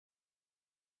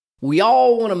We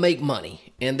all want to make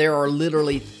money, and there are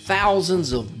literally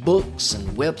thousands of books and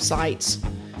websites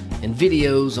and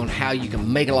videos on how you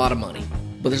can make a lot of money.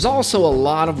 But there's also a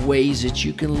lot of ways that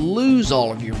you can lose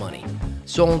all of your money.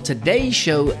 So on today's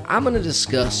show, I'm going to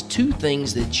discuss 2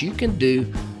 things that you can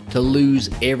do to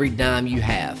lose every dime you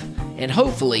have, and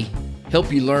hopefully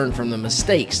help you learn from the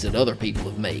mistakes that other people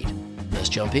have made. Let's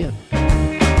jump in.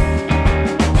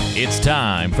 It's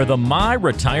time for the My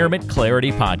Retirement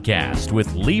Clarity Podcast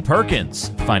with Lee Perkins,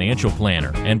 financial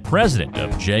planner and president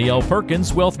of J.L.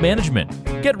 Perkins Wealth Management.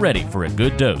 Get ready for a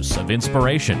good dose of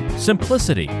inspiration,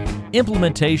 simplicity,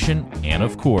 implementation, and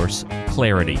of course,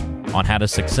 clarity on how to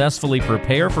successfully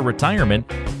prepare for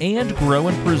retirement and grow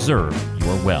and preserve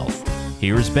your wealth.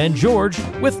 Here's Ben George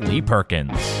with Lee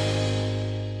Perkins.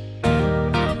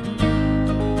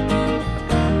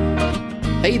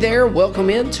 Hey there, welcome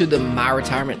into the My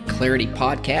Retirement Clarity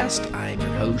Podcast. I am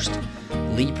your host,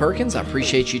 Lee Perkins. I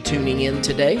appreciate you tuning in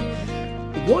today.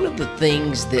 One of the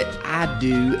things that I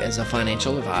do as a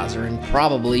financial advisor, and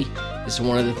probably is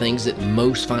one of the things that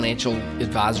most financial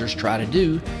advisors try to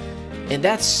do, and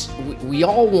that's we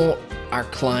all want our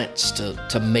clients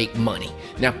to make money.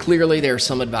 Now, clearly there are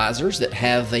some advisors that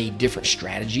have a different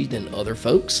strategy than other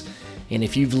folks, and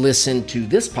if you've listened to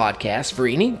this podcast for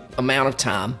any amount of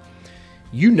time,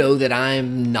 you know that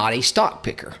I'm not a stock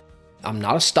picker. I'm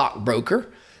not a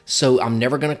stockbroker, so I'm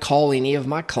never going to call any of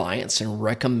my clients and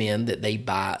recommend that they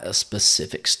buy a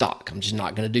specific stock. I'm just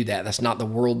not going to do that. That's not the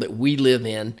world that we live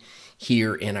in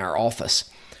here in our office.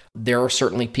 There are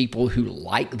certainly people who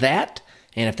like that,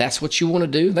 and if that's what you want to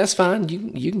do, that's fine.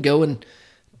 You can go and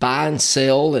buy and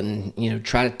sell and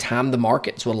try to time the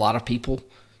market. It's what a lot of people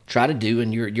try to do,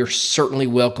 and you're certainly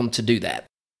welcome to do that.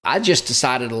 I just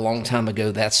decided a long time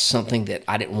ago that's something that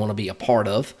I didn't want to be a part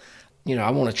of.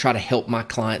 I want to try to help my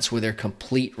clients with their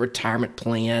complete retirement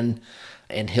plan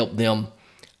and help them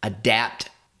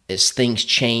adapt as things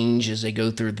change as they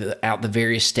go through the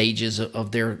various stages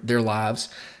of their lives.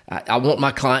 I want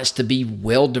my clients to be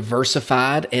well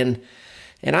diversified, and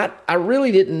I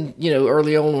really didn't,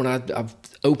 early on when I've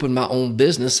opened my own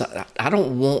business, I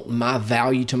don't want my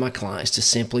value to my clients to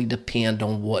simply depend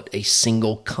on what a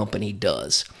single company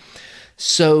does.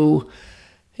 So,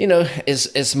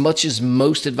 as much as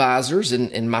most advisors,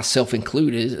 and myself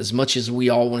included, as much as we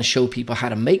all want to show people how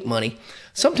to make money,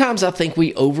 sometimes I think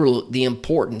we overlook the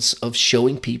importance of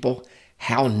showing people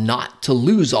how not to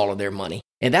lose all of their money.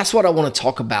 And that's what I want to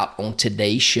talk about on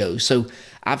today's show. So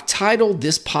I've titled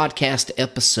this podcast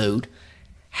episode,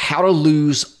 How to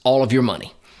Lose All of Your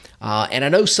Money. And I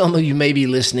know some of you may be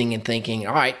listening and thinking,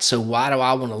 all right, so why do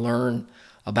I want to learn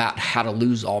about how to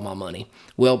lose all my money?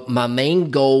 Well, my main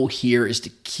goal here is to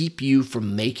keep you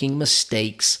from making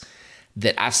mistakes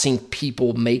that I've seen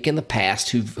people make in the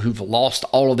past who've lost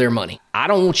all of their money. I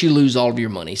don't want you to lose all of your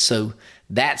money. So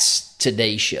that's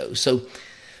today's show. So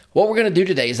what we're going to do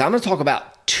today is I'm going to talk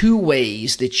about 2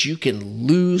 ways that you can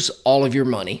lose all of your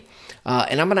money.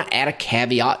 And I'm going to add a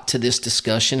caveat to this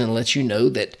discussion and let you know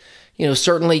that,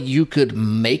 certainly you could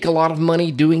make a lot of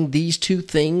money doing these 2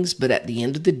 things, but at the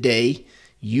end of the day,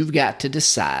 you've got to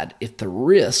decide if the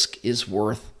risk is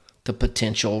worth the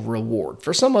potential reward.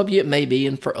 For some of you, it may be,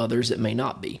 and for others, it may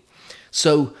not be.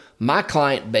 So my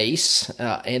client base,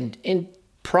 and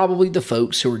probably the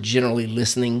folks who are generally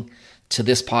listening to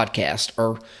this podcast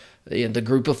are the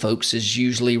group of folks is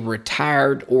usually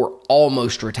retired or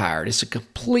almost retired. It's a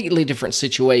completely different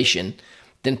situation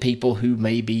than people who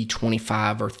may be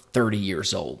 25 or 30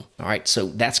 years old. All right, so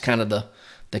that's kind of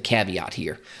the caveat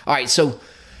here. All right, so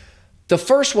the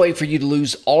first way for you to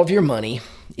lose all of your money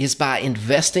is by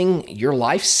investing your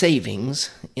life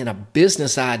savings in a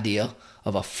business idea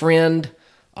of a friend,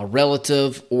 a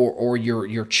relative, or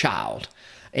your child.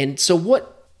 And so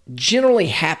what generally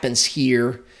happens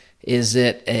here is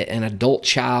that an adult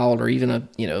child, or even a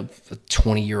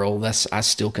 20-year-old, I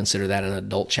still consider that an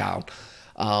adult child,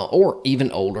 or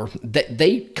even older, that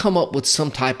they come up with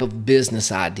some type of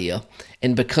business idea,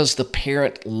 and because the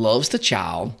parent loves the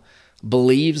child,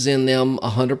 believes in them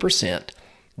 100%,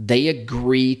 they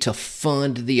agree to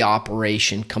fund the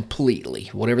operation completely,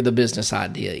 whatever the business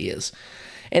idea is.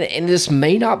 And this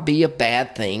may not be a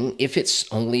bad thing if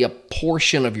it's only a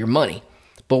portion of your money.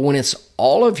 But when it's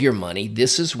all of your money,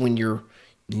 this is when you're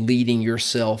leading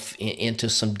yourself into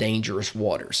some dangerous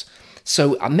waters.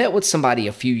 So I met with somebody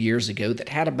a few years ago that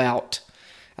had about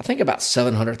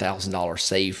 $700,000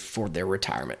 saved for their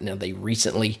retirement. Now, they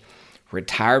recently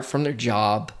retired from their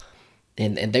job,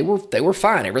 and they were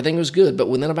fine. Everything was good. But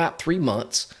within about 3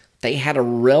 months, they had a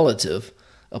relative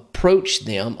approach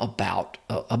them about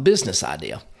a business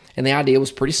idea. And the idea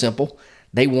was pretty simple.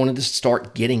 they wanted to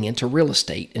start getting into real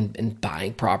estate and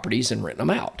buying properties and renting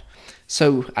them out.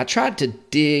 So I tried to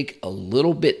dig a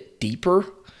little bit deeper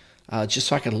just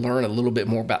so I could learn a little bit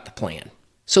more about the plan.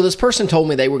 So this person told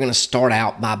me they were going to start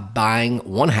out by buying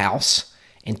one house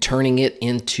and turning it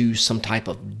into some type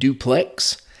of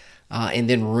duplex and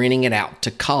then renting it out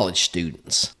to college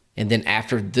students. And then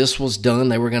after this was done,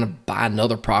 they were going to buy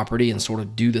another property and sort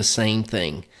of do the same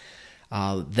thing.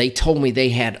 They told me they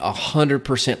had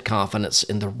 100% confidence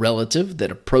in the relative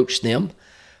that approached them.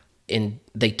 And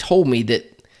they told me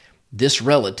that this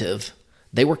relative,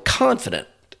 they were confident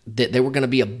that they were going to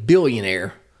be a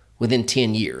billionaire within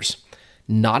 10 years.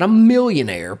 Not a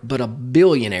millionaire, but a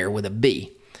billionaire with a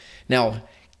B. Now,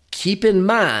 keep in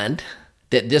mind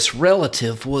that this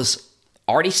relative was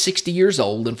already 60 years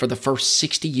old, and for the first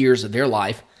 60 years of their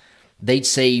life, they'd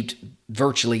saved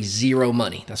virtually zero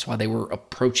money. That's why they were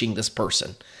approaching this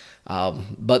person.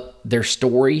 But their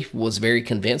story was very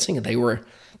convincing, and they were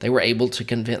able to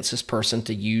convince this person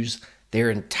to use their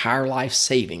entire life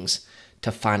savings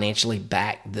to financially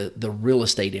back the real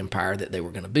estate empire that they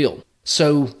were going to build.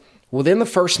 So within the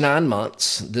first 9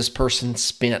 months, this person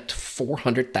spent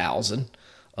 $400,000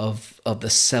 of the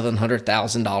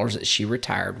 $700,000 that she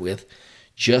retired with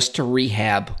just to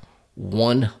rehab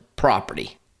one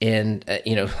property. And,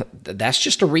 that's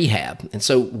just a rehab. And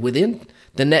so within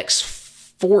the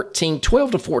next 12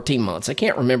 to 14 months, I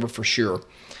can't remember for sure,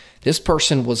 this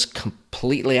person was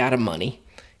completely out of money.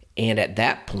 And at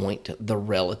that point, the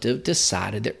relative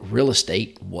decided that real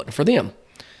estate wasn't for them.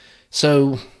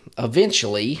 So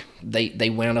eventually, they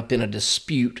wound up in a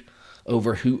dispute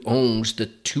over who owns the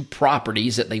two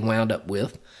properties that they wound up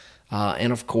with.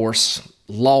 And of course,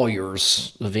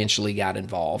 lawyers eventually got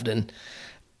involved. And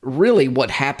really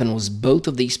what happened was both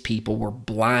of these people were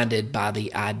blinded by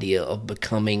the idea of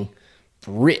becoming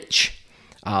rich.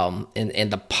 And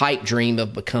the pipe dream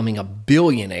of becoming a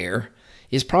billionaire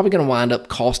is probably going to wind up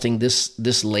costing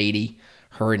this lady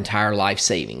her entire life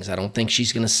savings. I don't think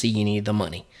she's going to see any of the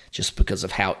money just because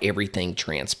of how everything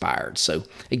transpired. So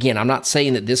again, I'm not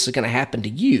saying that this is going to happen to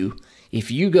you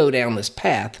if you go down this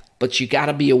path, but you got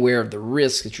to be aware of the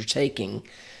risk that you're taking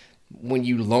when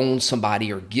you loan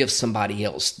somebody or give somebody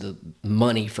else the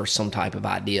money for some type of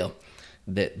idea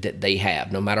that they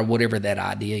have. No matter whatever that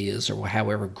idea is or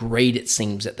however great it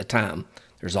seems at the time,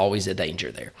 there's always a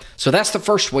danger there. So that's the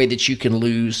first way that you can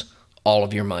lose all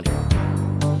of your money.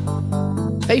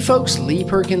 Hey folks, Lee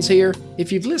Perkins here.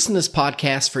 If you've listened to this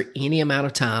podcast for any amount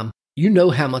of time, you know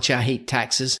how much I hate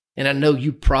taxes, and I know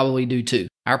you probably do too.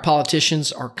 Our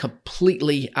politicians are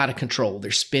completely out of control.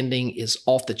 Their spending is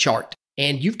off the chart,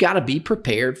 and you've got to be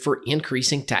prepared for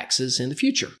increasing taxes in the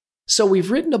future. So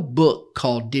we've written a book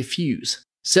called Diffuse,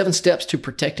 7 Steps to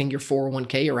Protecting Your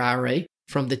 401k or IRA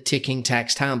from the Ticking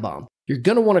Tax Time Bomb. You're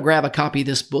going to want to grab a copy of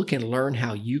this book and learn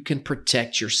how you can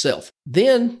protect yourself.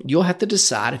 Then you'll have to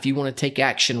decide if you want to take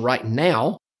action right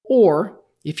now or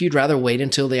if you'd rather wait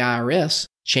until the IRS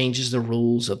changes the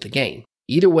rules of the game.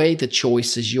 Either way, the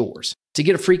choice is yours. To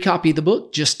get a free copy of the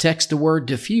book, just text the word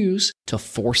diffuse to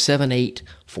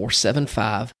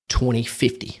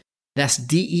 478-475-2050. That's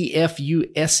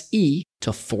DEFUSE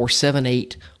to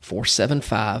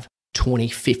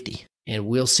 478-475-2050. And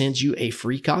we'll send you a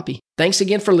free copy. Thanks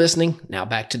again for listening. Now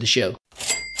back to the show.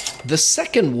 The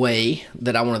second way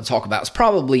that I want to talk about is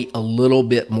probably a little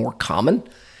bit more common,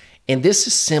 and this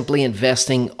is simply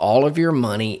investing all of your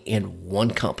money in one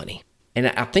company. And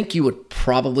I think you would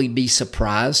probably be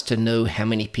surprised to know how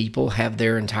many people have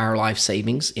their entire life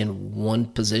savings in one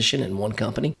position in one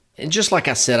company. And just like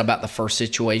I said about the first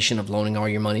situation of loaning all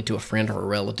your money to a friend or a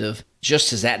relative,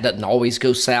 just as that doesn't always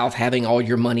go south, having all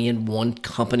your money in one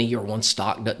company or one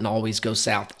stock doesn't always go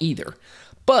south either.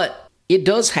 But it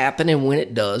does happen, and when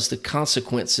it does, the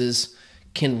consequences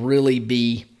can really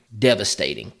be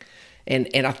devastating. And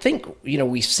I think,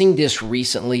 we've seen this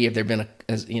recently.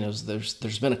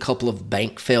 There's been a couple of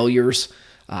bank failures,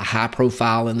 high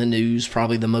profile in the news.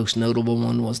 Probably the most notable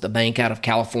one was the bank out of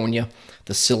California,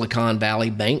 the Silicon Valley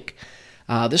Bank.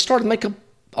 This started to make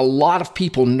a lot of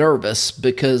people nervous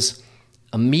because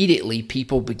immediately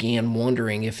people began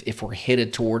wondering if we're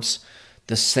headed towards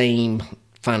the same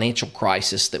financial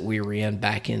crisis that we were in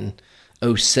back in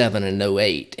 2007 and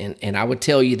 2008. And I would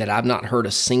tell you that I've not heard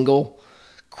a single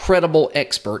credible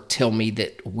expert tell me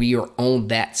that we are on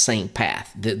that same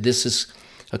path, that this is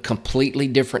a completely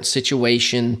different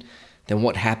situation than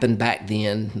what happened back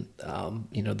then.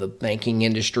 The banking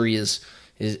industry is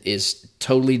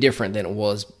totally different than it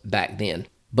was back then,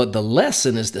 but the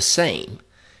lesson is the same.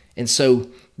 And so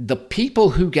the people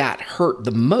who got hurt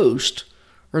the most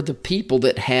are the people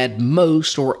that had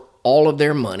most or all of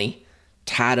their money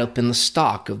tied up in the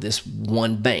stock of this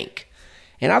one bank.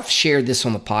 And I've shared this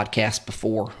on the podcast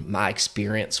before, my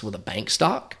experience with a bank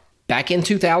stock. Back in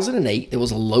 2008, there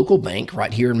was a local bank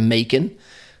right here in Macon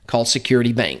called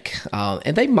Security Bank.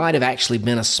 And they might have actually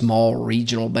been a small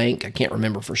regional bank. I can't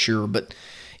remember for sure. But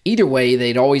either way,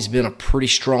 they'd always been a pretty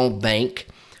strong bank.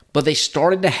 But they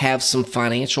started to have some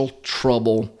financial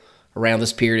trouble around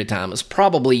this period of time. It was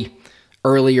probably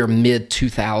early or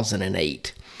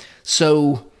mid-2008.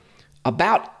 So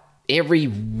about every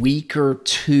week or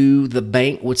two, the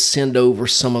bank would send over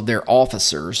some of their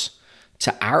officers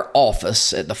to our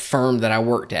office at the firm that I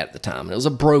worked at the time. It was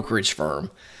a brokerage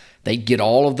firm. They'd get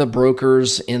all of the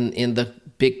brokers in the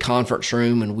big conference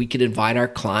room, and we could invite our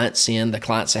clients in, the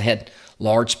clients that had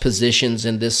large positions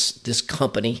in this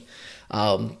company,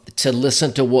 to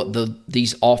listen to what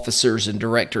these officers and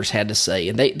directors had to say.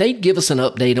 And they'd give us an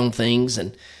update on things,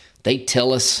 and they'd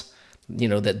tell us,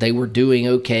 that they were doing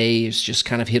okay. It's just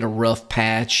kind of hit a rough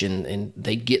patch, and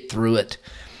they'd get through it.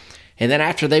 And then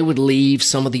after they would leave,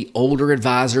 some of the older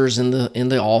advisors in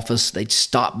the office, they'd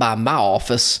stop by my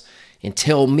office and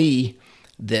tell me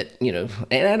that,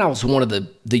 and I was one of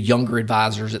the younger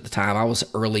advisors at the time. I was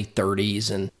early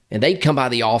 30s, and they'd come by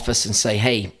the office and say,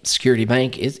 "Hey, Security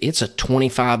Bank, it's a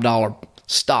 $25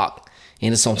 stock,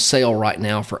 and it's on sale right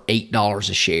now for $8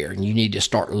 a share, and you need to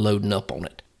start loading up on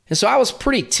it." And so I was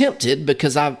pretty tempted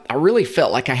because I really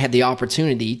felt like I had the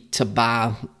opportunity to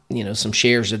buy, some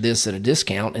shares of this at a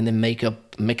discount and then make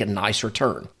a nice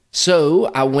return. So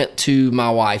I went to my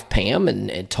wife, Pam,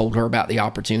 and told her about the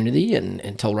opportunity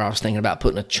and told her I was thinking about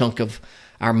putting a chunk of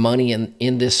our money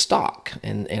in this stock,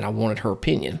 and I wanted her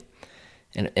opinion.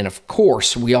 And of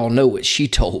course, we all know what she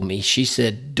told me. She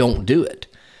said, "Don't do it."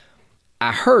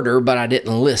 I heard her, but I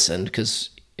didn't listen because,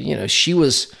 she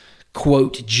was,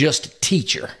 quote, just a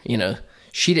teacher.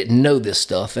 She didn't know this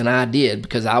stuff, and I did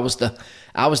because I was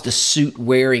the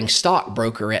suit-wearing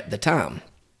stockbroker at the time.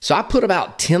 So I put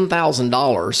about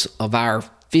 $10,000 of our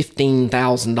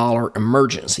 $15,000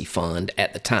 emergency fund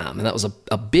at the time, and that was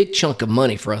a big chunk of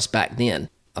money for us back then.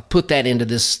 I put that into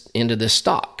this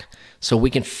stock. So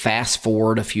we can fast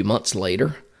forward a few months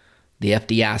later. The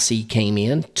FDIC came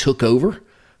in, took over.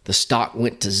 The stock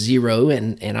went to zero,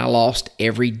 and I lost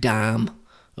every dime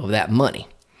of that money.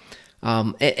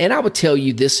 And I would tell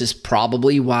you this is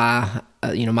probably why,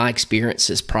 my experience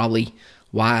is probably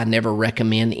why I never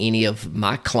recommend any of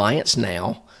my clients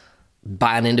now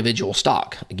buy an individual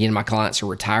stock. Again, my clients are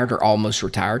retired or almost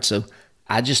retired, so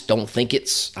I just don't think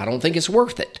it's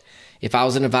worth it. If I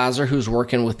was an advisor who's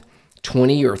working with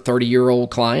 20 or 30-year-old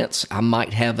clients, I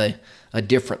might have a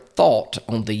different thought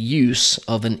on the use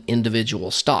of an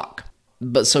individual stock.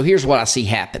 But so here's what I see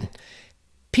happen.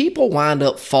 People wind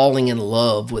up falling in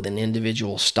love with an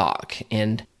individual stock,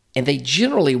 and they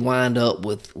generally wind up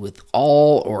with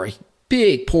all or a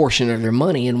big portion of their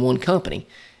money in one company.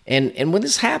 And when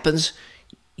this happens,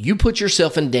 you put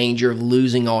yourself in danger of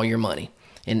losing all your money.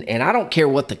 And I don't care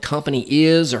what the company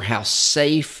is or how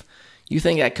safe you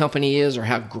think that company is or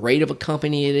how great of a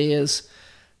company it is,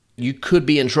 you could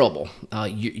be in trouble.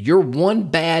 Your one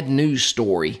bad news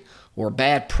story or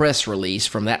bad press release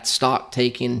from that stock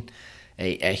taking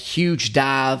a huge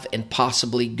dive and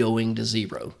possibly going to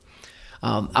zero.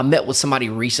 I met with somebody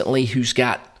recently who's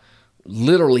got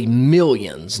literally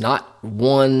millions, not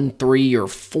 $1, $3,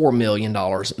 or $4 million,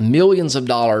 millions of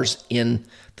dollars in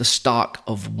the stock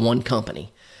of one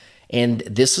company. And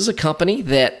this is a company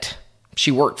that she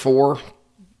worked for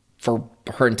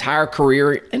her entire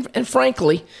career. And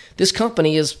frankly, this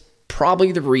company is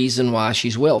probably the reason why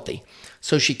she's wealthy.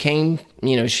 So she came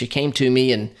to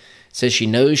me and says she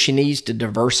knows she needs to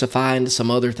diversify into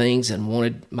some other things and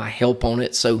wanted my help on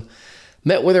it. So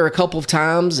met with her a couple of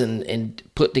times and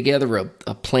put together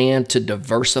a plan to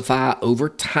diversify over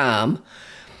time.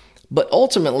 But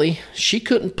ultimately, she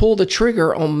couldn't pull the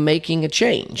trigger on making a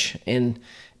change. And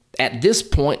at this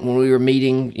point, when we were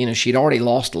meeting, she'd already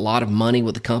lost a lot of money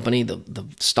with the company. The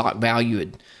stock value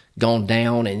had gone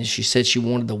down, and she said she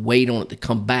wanted to wait on it to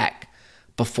come back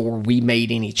before we made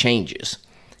any changes.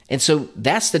 And so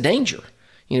that's the danger.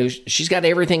 She's got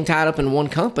everything tied up in one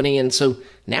company, and so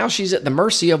now she's at the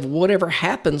mercy of whatever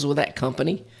happens with that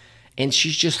company, and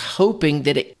she's just hoping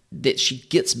that she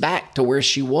gets back to where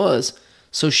she was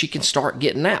so she can start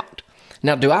getting out.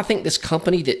 Now, do I think this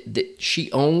company that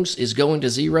she owns is going to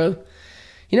zero?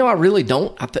 I really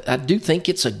don't. I do think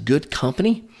it's a good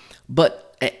company,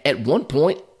 but at one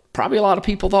point, probably a lot of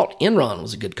people thought Enron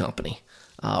was a good company,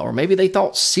 or maybe they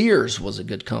thought Sears was a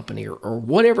good company, or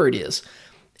whatever it is.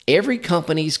 Every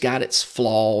company's got its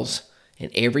flaws,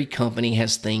 and every company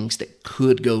has things that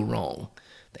could go wrong.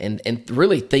 and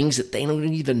really things that they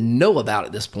don't even know about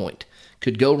at this point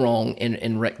could go wrong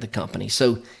and wreck the company.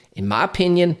 So in my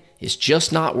opinion, it's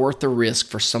just not worth the risk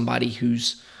for somebody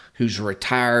who's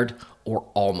retired or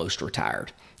almost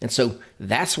retired. And so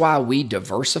that's why we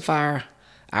diversify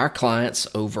our clients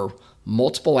over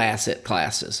multiple asset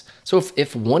classes. So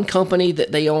if one company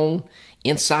that they own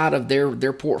inside of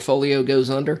their portfolio goes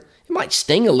under, it might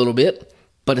sting a little bit,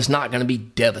 but it's not going to be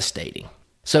devastating.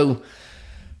 So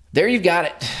there you've got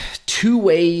it. 2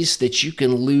 ways that you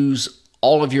can lose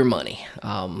all of your money.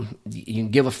 You can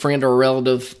give a friend or a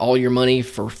relative all your money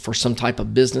for some type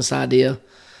of business idea,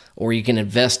 or you can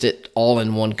invest it all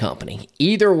in one company.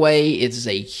 Either way, it's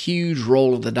a huge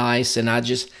roll of the dice, and I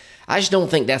just don't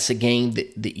think that's a game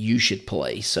that you should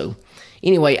play. So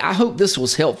anyway, I hope this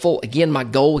was helpful. Again, my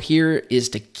goal here is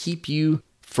to keep you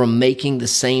from making the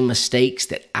same mistakes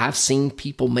that I've seen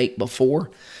people make before.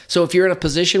 So if you're in a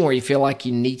position where you feel like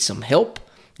you need some help,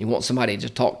 you want somebody to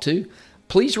talk to,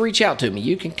 please reach out to me.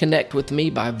 You can connect with me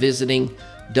by visiting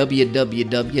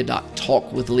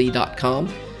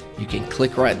www.talkwithlee.com. You can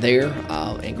click right there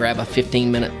and grab a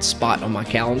 15-minute spot on my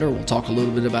calendar. We'll talk a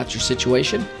little bit about your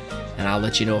situation, and I'll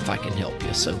let you know if I can help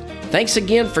you. So thanks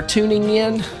again for tuning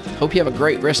in. Hope you have a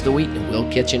great rest of the week, and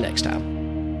we'll catch you next time.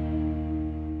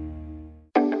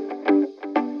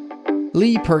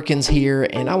 Lee Perkins here,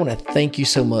 and I want to thank you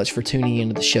so much for tuning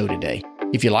into the show today.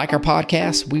 If you like our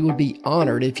podcast, we would be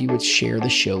honored if you would share the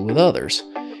show with others.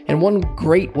 And one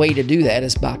great way to do that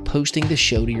is by posting the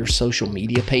show to your social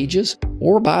media pages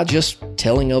or by just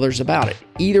telling others about it.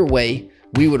 Either way,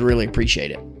 we would really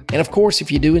appreciate it. And of course,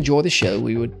 if you do enjoy the show,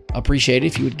 we would appreciate it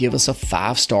if you would give us a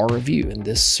 5-star review. And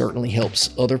this certainly helps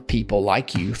other people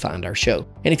like you find our show.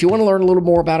 And if you want to learn a little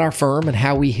more about our firm and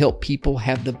how we help people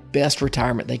have the best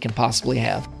retirement they can possibly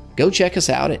have, go check us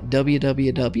out at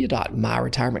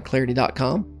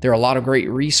www.myretirementclarity.com. There are a lot of great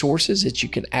resources that you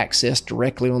can access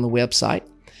directly on the website.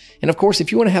 And of course,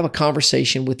 if you want to have a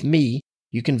conversation with me,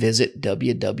 you can visit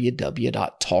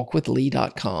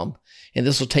www.talkwithlee.com, and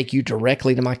this will take you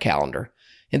directly to my calendar.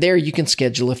 And there you can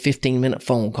schedule a 15-minute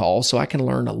phone call so I can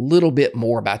learn a little bit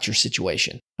more about your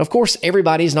situation. Of course,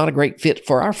 everybody is not a great fit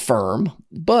for our firm,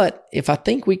 but if I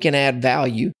think we can add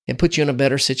value and put you in a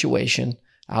better situation,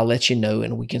 I'll let you know,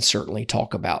 and we can certainly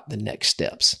talk about the next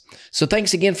steps. So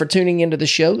thanks again for tuning into the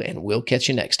show, and we'll catch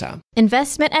you next time.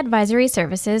 Investment advisory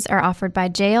services are offered by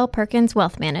J.L. Perkins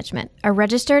Wealth Management, a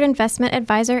registered investment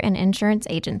advisor and insurance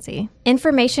agency.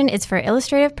 Information is for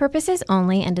illustrative purposes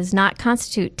only and does not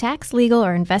constitute tax, legal,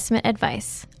 or investment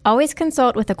advice. Always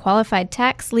consult with a qualified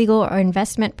tax, legal, or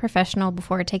investment professional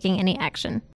before taking any action.